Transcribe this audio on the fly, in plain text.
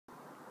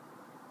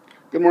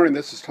Good morning,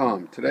 this is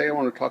Tom. Today I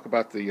want to talk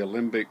about the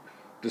Alembic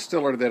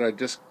Distiller that I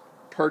just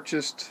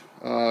purchased.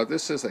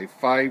 This is a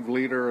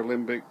 5-liter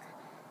Alembic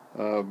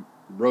uh,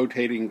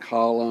 rotating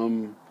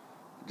column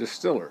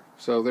distiller.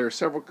 So there are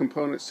several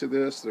components to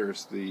this.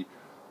 There's the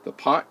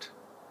pot,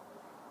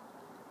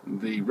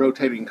 the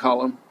rotating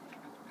column,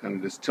 kind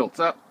of just tilts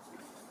up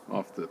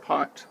off the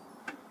pot.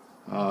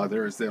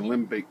 There's the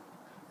Alembic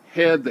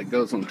head that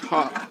goes on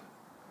top.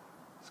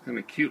 It's kind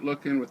of cute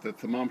looking with the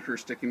thermometer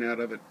sticking out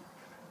of it.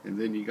 And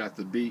then you got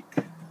the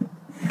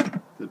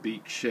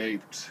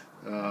beak-shaped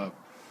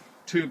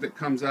tube that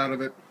comes out of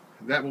it.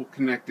 That will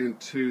connect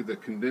into the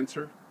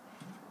condenser.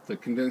 The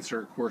condenser,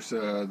 of course,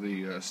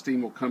 the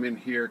steam will come in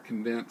here,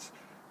 condense.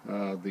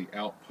 The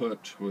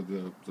output with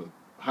the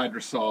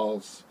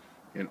hydrosols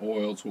and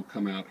oils will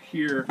come out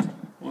here.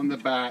 On the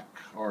back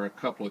are a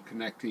couple of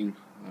connecting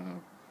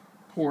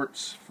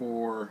ports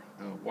for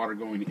water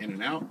going in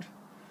and out.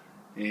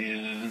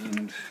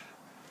 And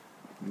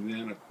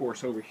then, of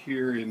course, over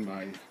here in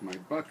my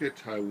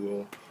bucket, I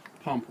will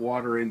pump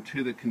water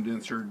into the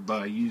condenser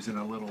by using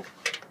a little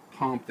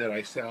pump that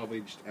I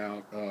salvaged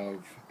out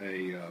of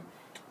a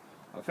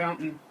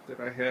fountain that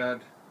I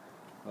had.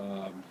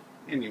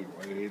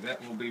 Anyway,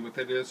 that will be what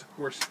that is. Of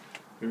course,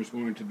 there's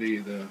going to be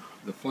the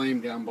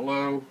flame down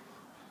below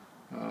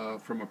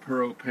from a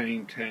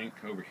propane tank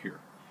over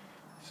here.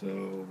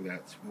 So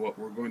that's what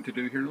we're going to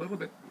do here in a little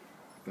bit.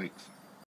 Thanks.